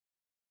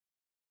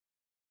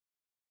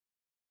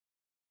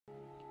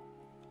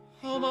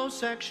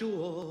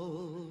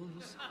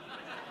homosexuals.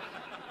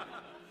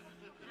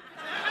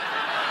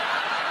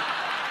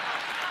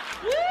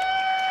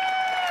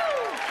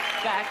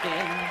 Back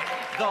in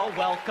the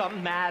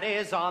welcome mat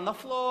is on the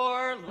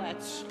floor.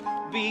 Let's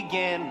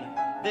begin.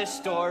 This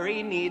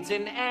story needs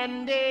an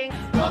ending.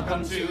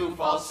 Welcome to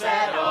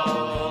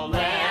Falsetto Land.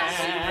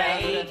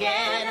 Nancy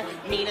Reagan,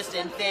 meanest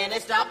and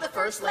thinnest of the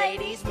first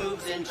ladies,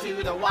 moves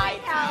into the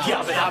White House.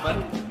 Yabba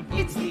dabba.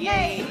 It's the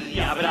 80s.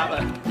 Yabba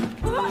dabba.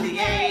 The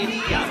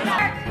 80s. Yabba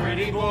dabba.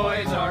 Pretty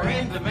boys are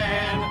in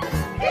demand.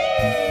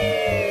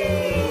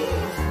 Hey!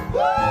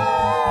 Woo!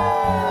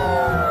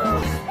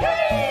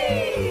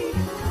 Hey!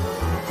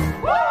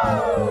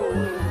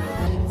 Woo!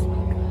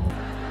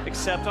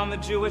 Except on the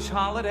Jewish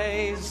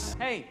holidays.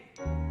 Hey,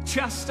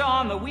 just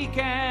on the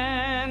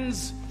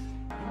weekends.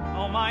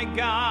 Oh my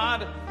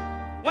God,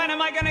 when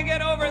am I gonna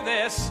get over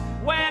this?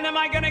 When am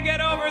I gonna get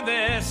over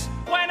this?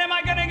 When am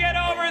I gonna get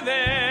over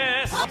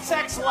this?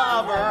 Sex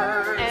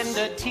lovers and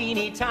a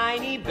teeny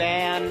tiny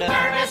band.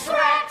 Nervous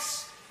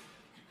wrecks.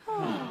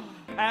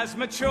 As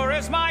mature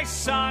as my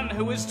son,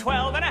 who is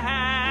 12 and a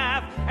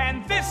half,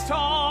 and this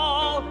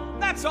tall,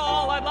 that's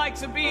all I'd like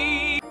to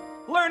be.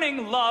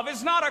 Learning love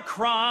is not a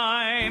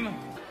crime.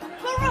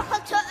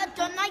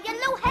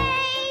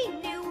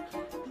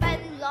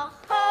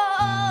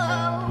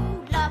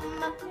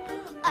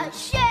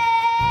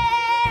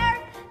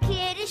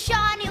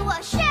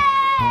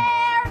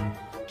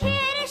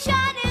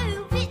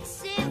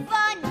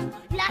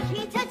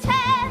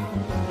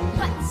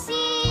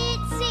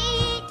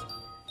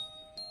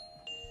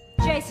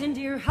 Jason,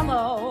 dear,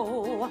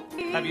 hello.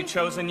 Have you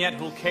chosen yet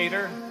who'll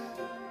cater?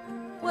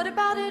 What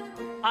about it?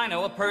 I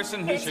know a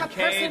person who It's should a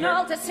cater.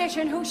 personal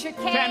decision who should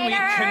cater. Can we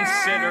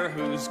consider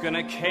who's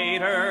gonna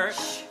cater?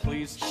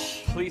 Please,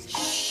 please,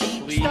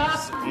 please.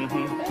 Stop.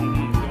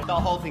 The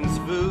whole thing's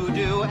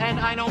voodoo, and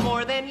I know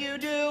more than you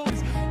do.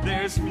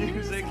 There's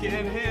music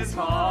in his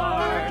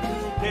heart.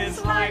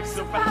 His life's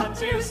about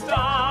to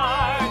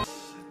start.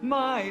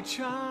 My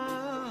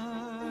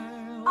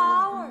child.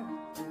 Our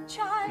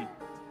child.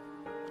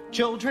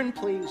 Children,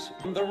 please,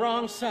 on the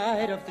wrong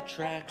side of the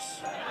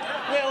tracks.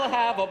 We'll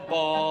have a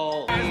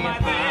ball. This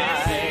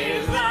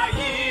is the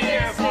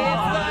year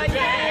for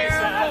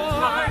Jason.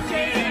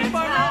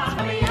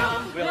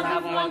 We'll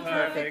have one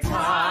perfect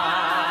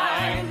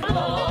time.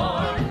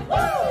 Lord,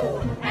 woo!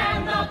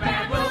 And the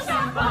band will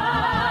sound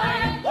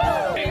fine.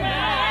 Woo!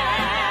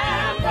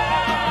 Remember.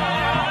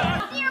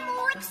 They're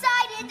more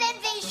excited than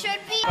they should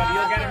be. But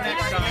you'll get it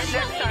next time. Next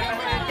time,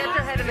 get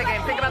your head in the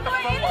game. Think about the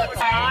footwork.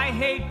 I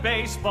hate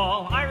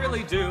baseball, I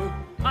really do.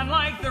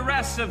 Unlike the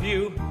rest of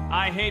you,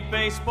 I hate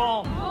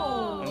baseball.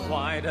 Oh. And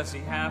why does he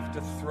have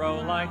to throw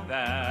like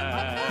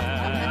that?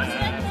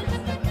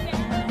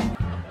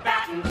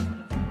 Batting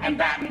and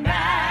batting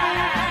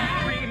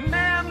back.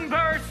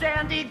 Remember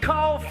Sandy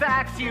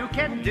Koufax, you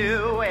can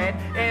do it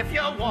if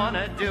you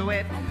wanna do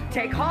it.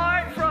 Take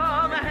heart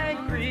from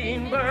Hank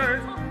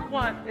Greenberg.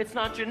 What? It's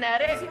not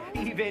genetic.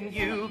 Even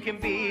you can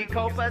be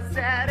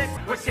copacetic.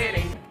 We're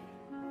sitting.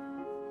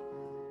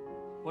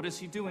 What is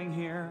he doing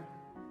here?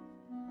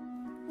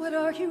 What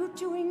are you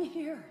doing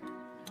here?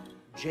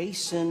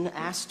 Jason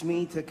asked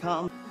me to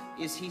come.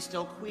 Is he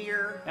still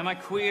queer? Am I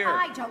queer?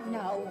 I don't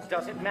know.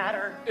 Doesn't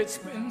matter. It's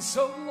been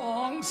so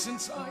long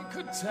since I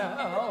could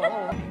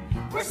tell.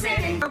 We're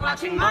sitting, we're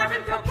watching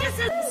Marvin throw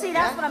kisses. See,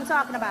 that's what I'm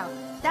talking about.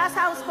 That's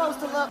how it's supposed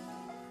to look.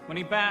 When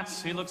he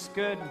bats, he looks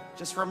good.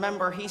 Just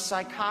remember, he's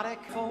psychotic.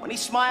 When he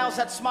smiles,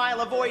 that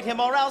smile, avoid him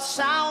or else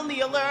sound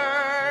the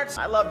alert.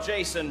 I love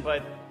Jason,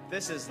 but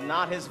this is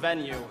not his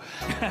venue.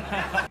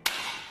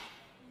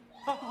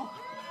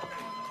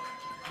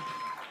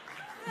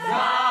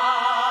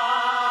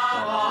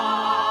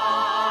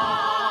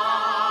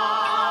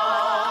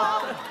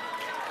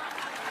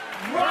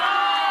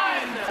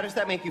 How does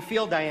that make you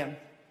feel, Diane?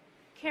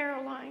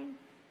 Caroline.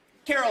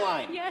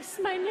 Caroline. Yes,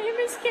 my name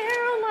is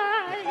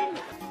Caroline.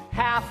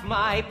 Half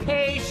my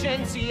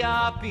patients,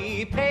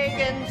 yuppie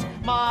pagans,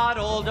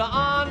 modeled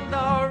on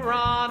the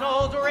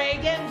Ronald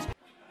Reagans.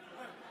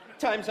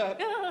 Time's up.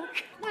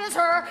 Where's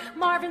her?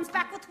 Marvin's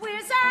back with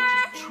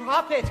Wizard.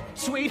 Drop it,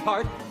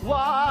 sweetheart.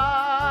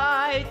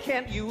 Why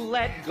can't you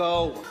let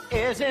go?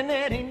 Isn't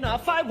it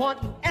enough? I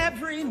want you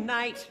every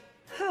night.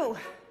 Who?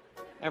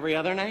 Every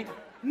other night?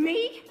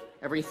 Me?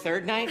 Every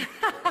third night?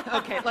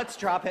 Okay, let's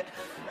drop it.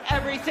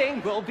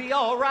 Everything will be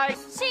all right.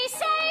 She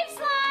saves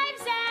lives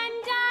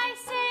and I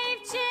save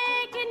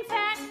chicken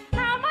fat.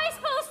 How am I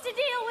supposed to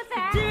deal with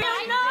that? Do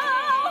you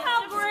know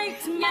how great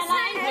Yes, I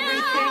my know.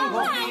 everything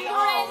will be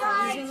all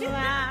right?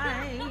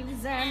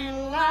 Lives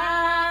and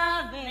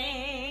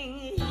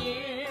loving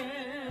you.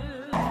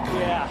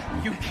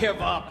 Yeah, you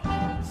give up.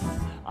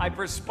 I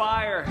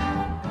perspire.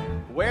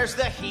 Where's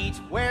the heat?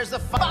 Where's the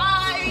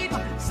fight?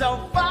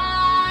 So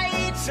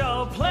fight!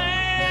 So play!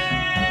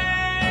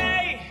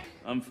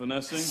 I'm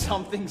finessing.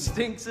 Something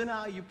stinks in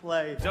how you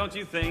play. Don't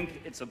you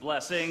think it's a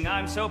blessing?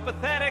 I'm so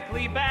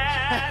pathetically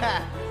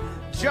bad.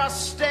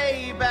 Just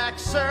stay back,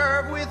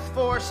 serve with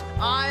force.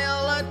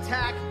 I'll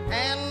attack,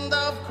 and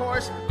of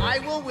course, I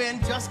will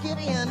win. Just get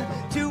in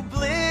to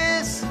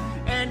bliss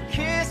and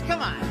kiss.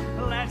 Come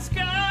on. Let's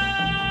go!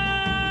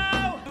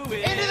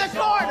 Into the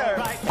corner!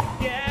 Right.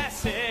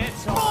 Yes,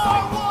 it's all Four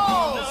right.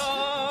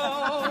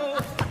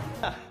 walls!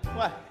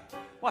 What?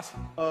 What?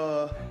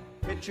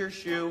 Hit your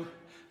shoe.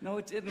 No,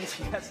 it didn't.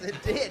 Yes,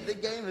 it did. The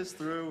game is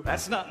through.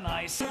 That's not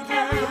nice. It's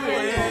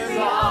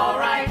all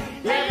right.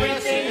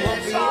 Everything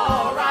will be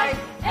all right.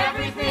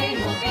 Everything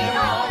will be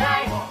all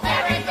right.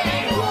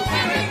 Everything will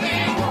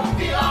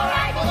be all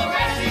right for the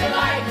rest of your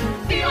life.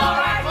 Feel all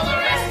right for the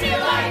rest of your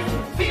life.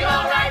 Feel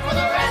all right for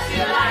the rest of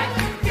your life.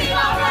 Feel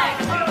all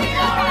right. Feel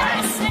all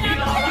right. Feel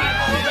all right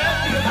for the rest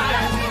of your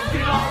life.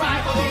 Feel all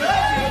right for the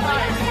rest of your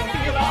life.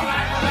 Feel all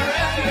right for the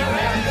rest of your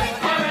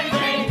life.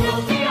 Everything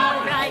will be all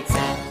right.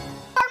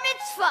 Bar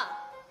mitzvah.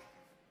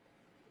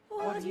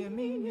 What do you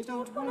mean you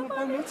don't want a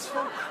bar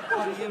mitzvah?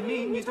 What do you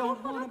mean you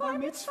don't want a bar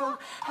mitzvah?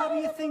 How do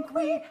you think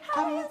we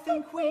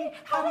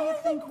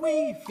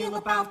feel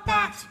about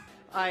that?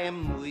 I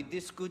am muy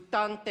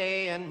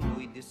discutante and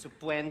muy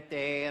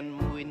disappointe and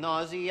muy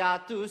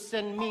nauseatus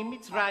and mi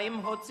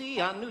mitzrayim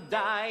hotzianu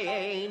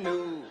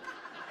daenu.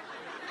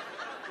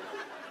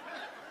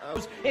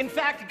 In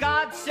fact,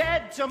 God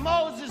said to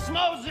Moses,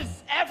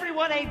 Moses,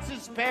 everyone hates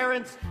his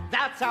parents.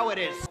 That's how it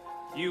is.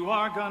 You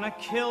are gonna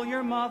kill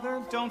your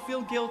mother. Don't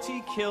feel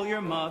guilty, kill your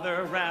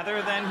mother.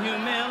 Rather than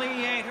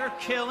humiliate her,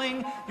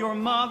 killing your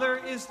mother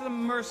is the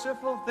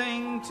merciful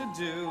thing to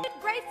do.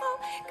 Grateful,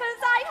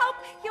 cause I hope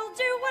you'll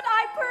do what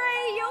I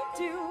pray you'll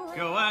do.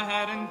 Go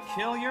ahead and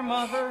kill your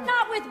mother.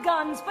 Not with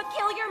guns, but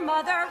kill your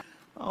mother.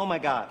 Oh my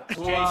God.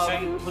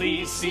 Jason,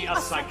 please see a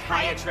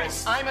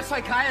psychiatrist. I'm a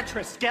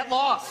psychiatrist. Get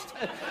lost.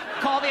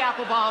 Call the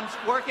apple bombs,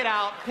 work it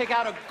out, pick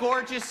out a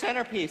gorgeous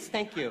centerpiece.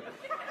 Thank you.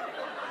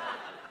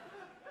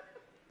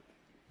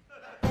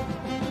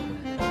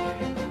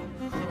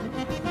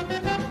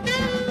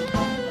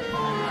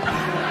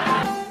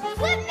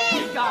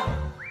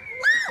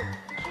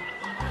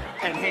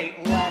 And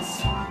hate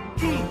less.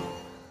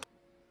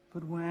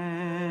 But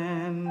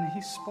when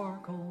he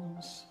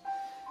sparkles,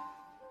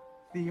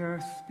 the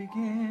earth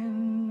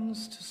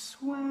begins to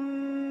sway.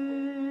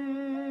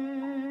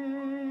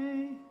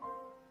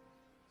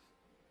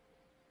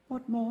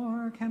 What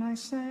more can I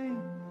say?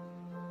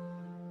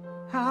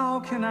 How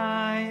can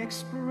I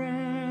express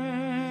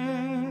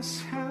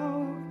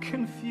how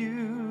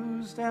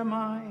confused am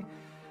I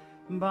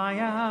by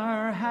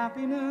our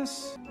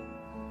happiness?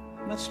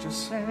 Let's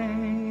just say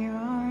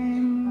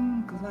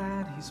I'm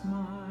glad he's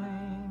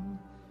mine,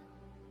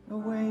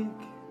 awake,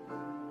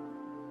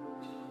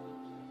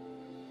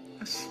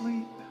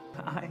 asleep.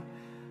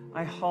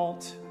 I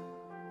halt,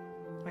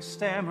 I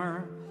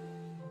stammer,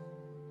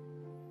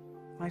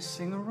 I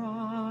sing a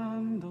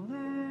rondelay,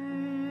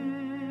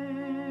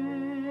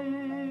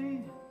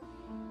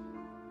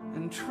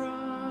 and try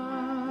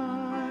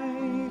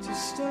to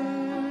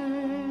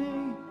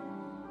stay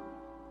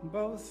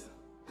both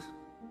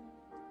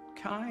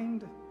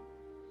kind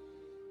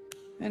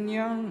and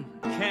young.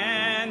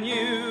 Can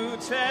you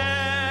tell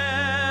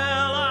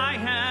I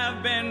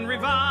have been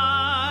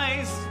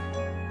revised?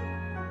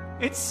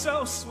 It's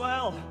so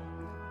swell.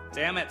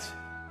 Damn it.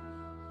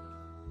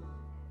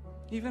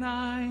 Even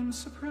I'm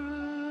surprised.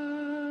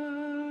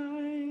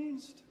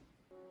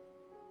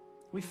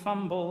 We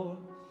fumble.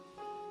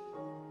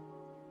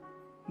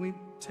 We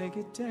take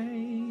it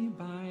day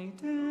by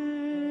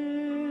day.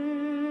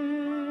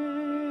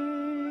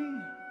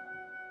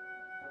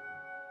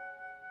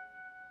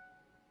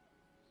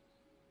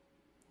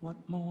 What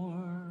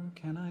more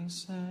can I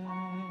say?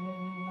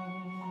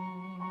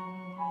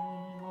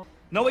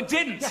 No, it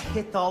didn't! Yeah,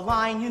 hit the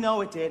line, you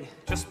know it did.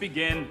 Just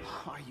begin.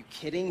 Are you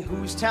kidding?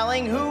 Who's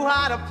telling who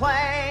how to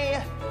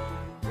play?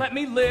 Let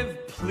me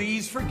live.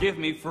 Please forgive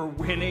me for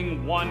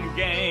winning one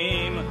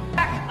game.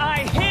 I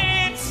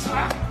hit!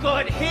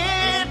 Good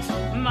hit!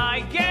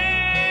 My game!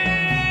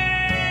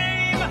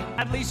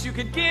 At least you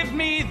could give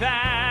me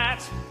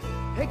that.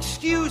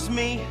 Excuse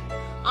me,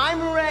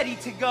 I'm ready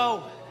to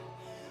go.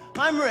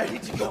 I'm ready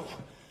to go.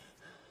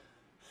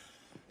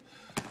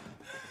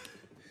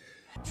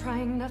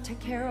 Trying not to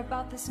care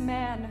about this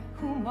man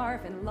who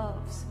Marvin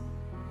loves.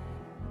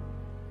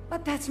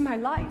 But that's my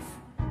life.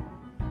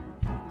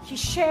 He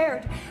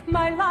shared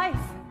my life.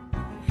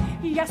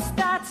 Yes,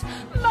 that's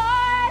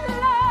my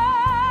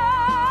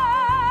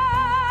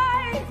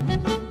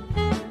life.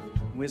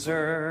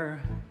 Whizzer,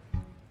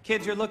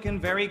 kid, you're looking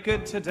very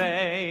good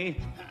today.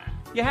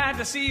 You had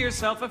to see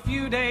yourself a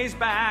few days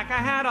back. I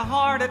had a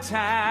heart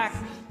attack.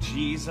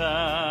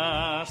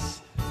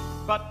 Jesus.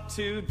 But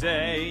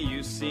today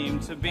you seem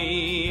to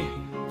be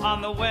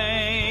on the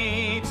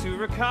way to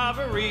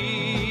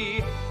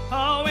recovery.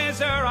 Oh,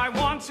 Whizzer, I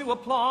want to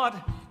applaud.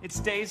 It's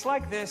days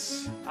like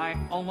this, I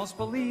almost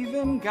believe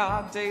in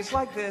God. Days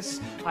like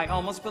this, I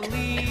almost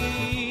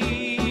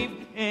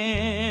believe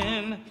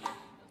in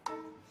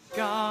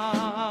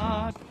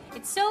God.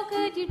 It's so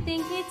good you'd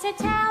think it's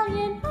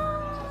Italian.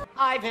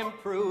 I've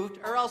improved,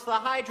 or else the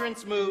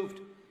hydrant's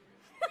moved.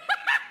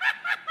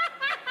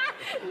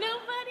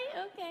 Nobody?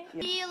 Okay.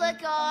 You look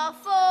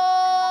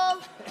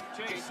awful.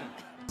 Jason.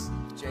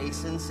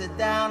 Jason, sit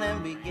down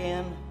and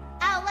begin.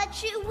 I'll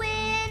let you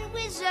win,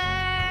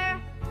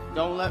 Wizard.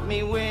 Don't let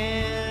me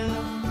win.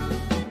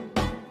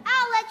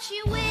 I'll let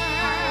you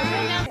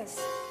win.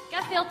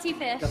 Gefilte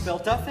fish.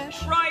 Gefilte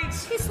fish? Right.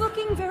 He's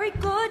looking very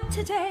good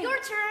today. Your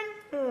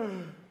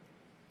turn.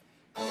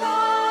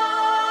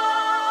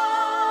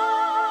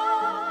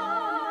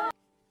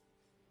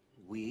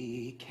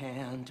 We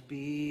can't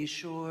be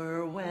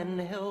sure when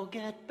he'll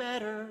get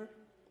better.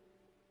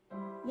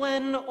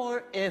 When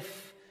or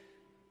if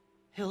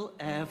he'll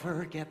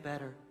ever get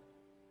better.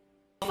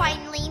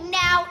 Finally,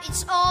 now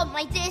it's all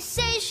my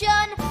decision.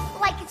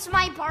 Like it's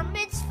my bar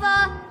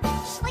mitzvah.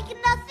 Just like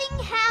nothing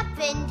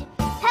happened.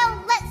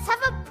 Hell, let's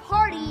have a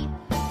party.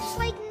 Just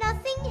like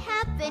nothing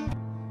happened.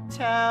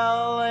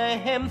 Tell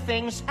him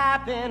things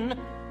happen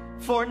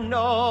for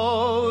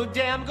no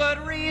damn good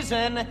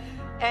reason.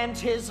 And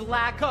his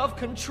lack of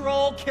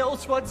control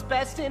kills what's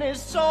best in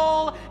his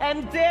soul.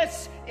 And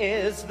this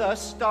is the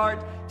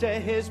start to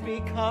his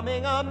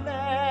becoming a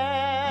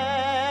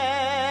man.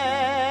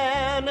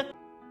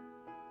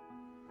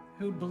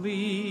 Who'd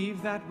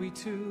believe that we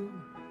two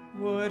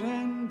would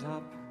end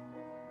up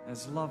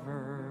as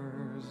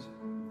lovers?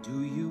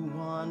 Do you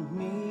want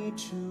me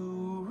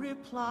to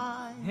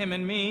reply? Him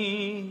and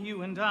me,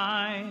 you and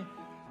I,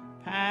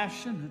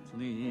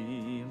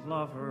 passionately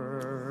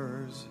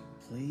lovers.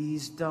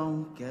 Please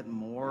don't get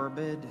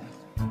morbid.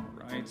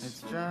 Right.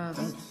 It's Don't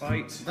just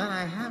fight. that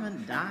I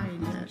haven't died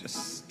yet.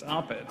 Just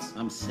stop it.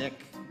 I'm sick,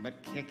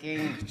 but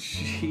kicking.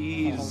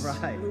 Jeez. All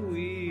right.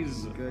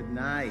 Louise. Good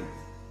night.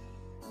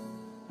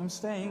 I'm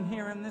staying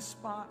here in this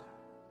spot,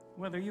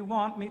 whether you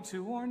want me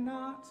to or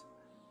not.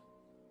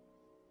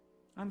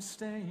 I'm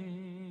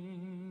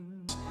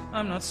staying.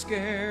 I'm not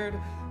scared.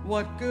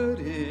 What good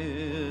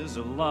is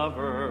a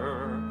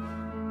lover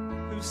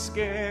who's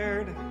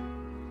scared?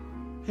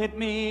 Hit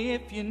me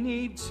if you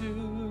need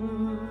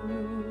to.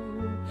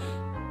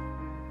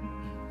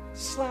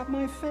 Slap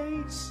my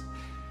face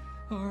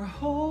or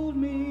hold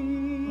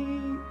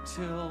me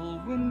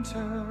till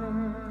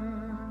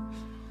winter.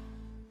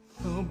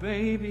 Oh,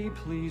 baby,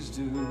 please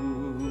do.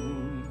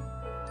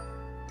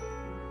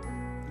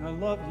 I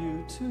love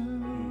you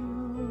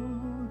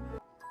too.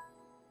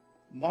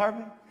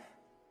 Marvin,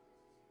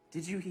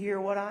 did you hear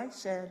what I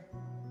said?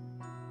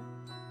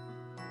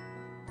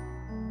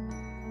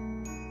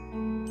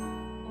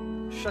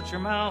 Shut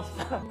your mouth.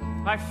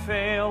 I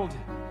failed.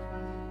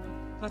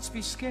 Let's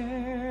be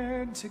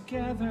scared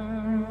together.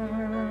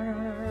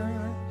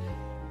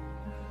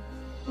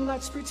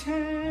 Let's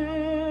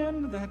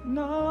pretend that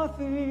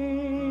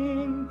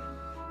nothing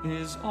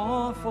is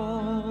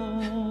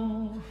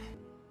awful.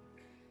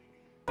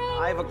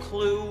 I have a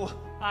clue.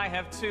 I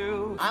have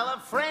two. I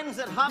love friends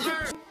that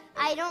hover.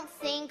 I don't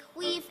think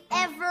we've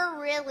ever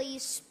really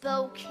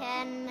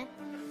spoken.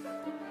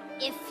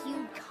 If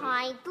you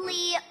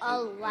kindly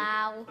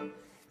allow.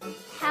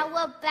 How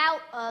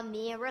about a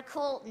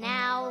miracle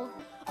now?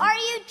 Are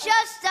you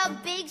just a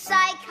big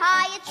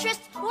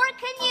psychiatrist? Or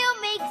can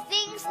you make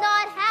things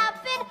not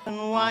happen?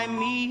 And why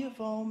me of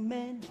all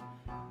men?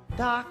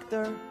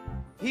 Doctor,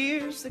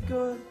 here's the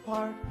good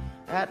part.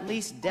 At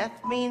least death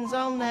means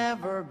I'll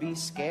never be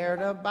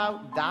scared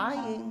about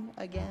dying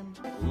again.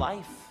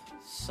 Life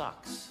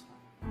sucks.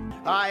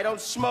 I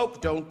don't smoke,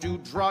 don't do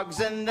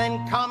drugs, and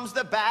then comes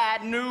the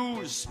bad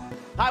news.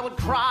 I would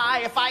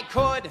cry if I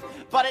could,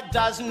 but it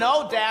does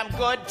no damn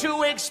good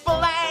to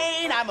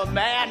explain. I'm a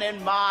man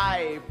in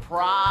my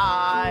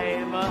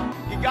prime.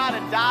 You gotta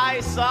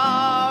die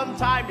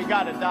sometime, you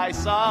gotta die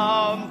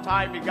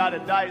sometime, you gotta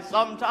die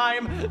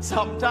sometime,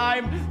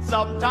 sometime,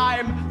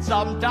 sometime,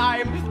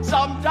 sometime,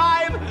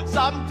 sometime,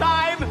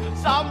 sometime,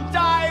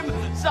 sometime,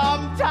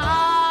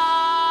 sometime.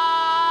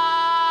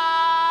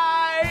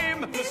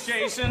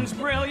 Jason's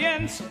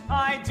brilliant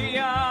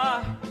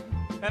idea,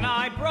 and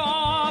I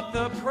brought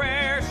the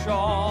prayer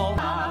shawl.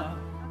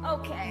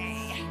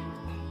 Okay.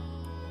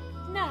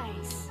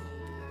 Nice.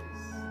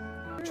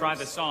 Try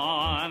this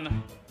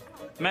on.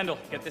 Mendel,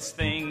 get this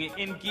thing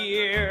in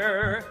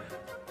gear.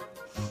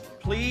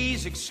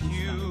 Please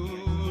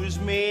excuse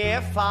me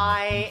if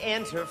I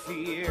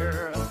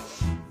interfere,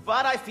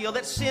 but I feel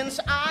that since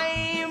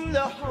I'm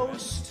the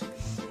host,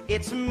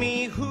 it's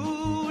me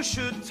who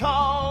should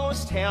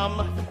toast him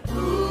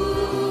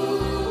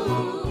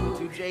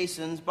to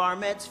Jason's bar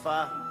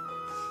mitzvah.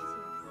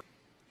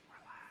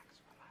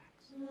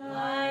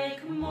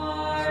 Like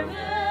Marvin.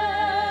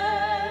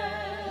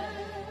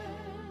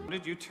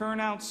 Did you turn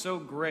out so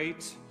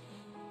great?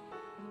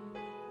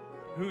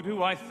 Who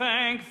do I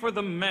thank for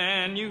the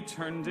man you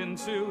turned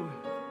into?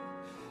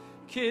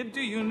 Kid,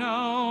 do you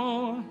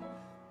know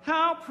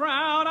how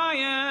proud I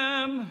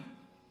am?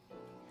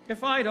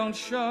 If I don't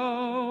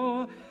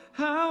show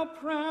how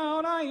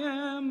proud I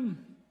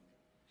am.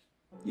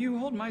 You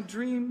hold my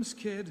dreams,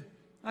 kid,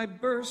 I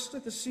burst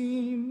at the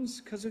seams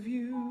 'cause of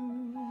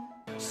you.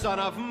 Son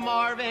of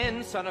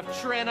Marvin, son of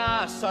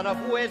Trina, son of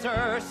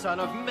Whizzer, son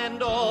of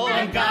Mendel.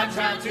 And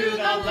Gottschalk to the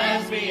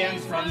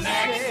lesbians from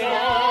next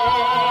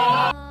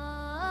door.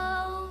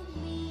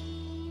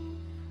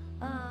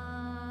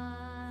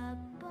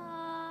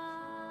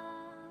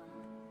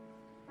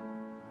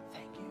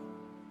 Thank you.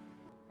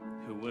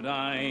 Who would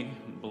I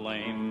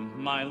blame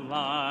my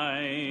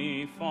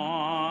life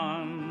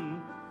on?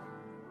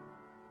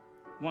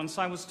 Once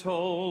I was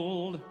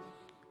told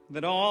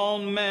that all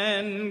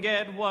men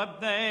get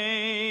what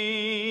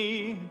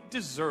they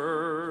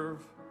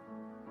deserve.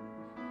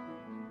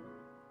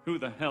 Who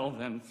the hell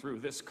then threw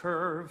this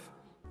curve?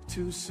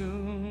 Too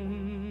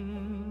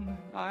soon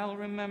I'll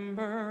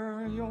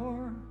remember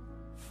your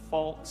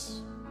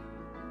faults.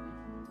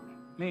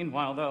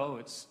 Meanwhile, though,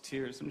 it's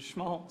tears and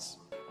schmaltz.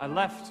 I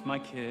left my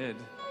kid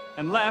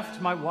and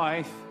left my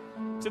wife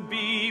to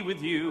be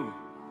with you,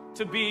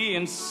 to be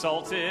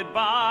insulted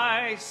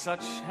by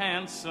such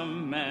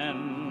handsome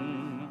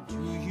men.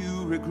 Do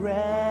you regret?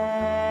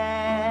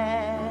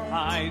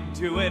 I'd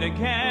do it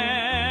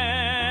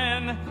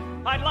again.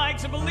 I'd like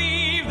to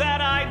believe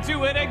that I'd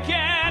do it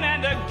again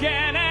and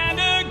again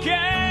and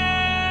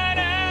again.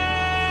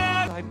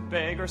 And I'd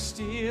beg or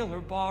steal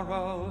or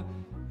borrow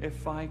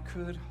if I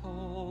could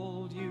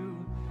hold you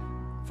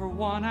for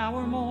 1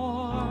 hour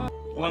more.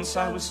 Once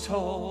I was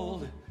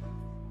told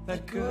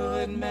that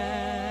good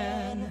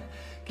men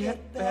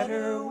get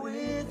better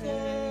with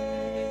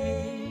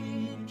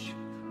age.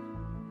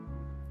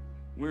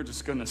 We're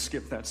just gonna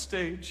skip that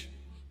stage.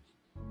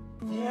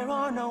 There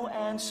are no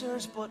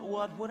answers, but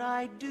what would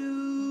I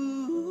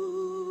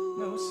do?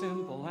 No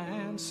simple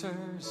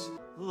answers.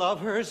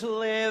 Lovers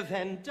live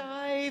and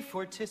die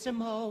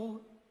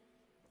fortissimo.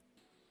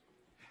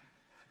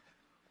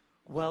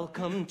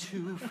 Welcome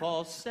to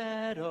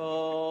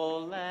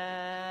Falsetto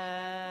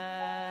Land.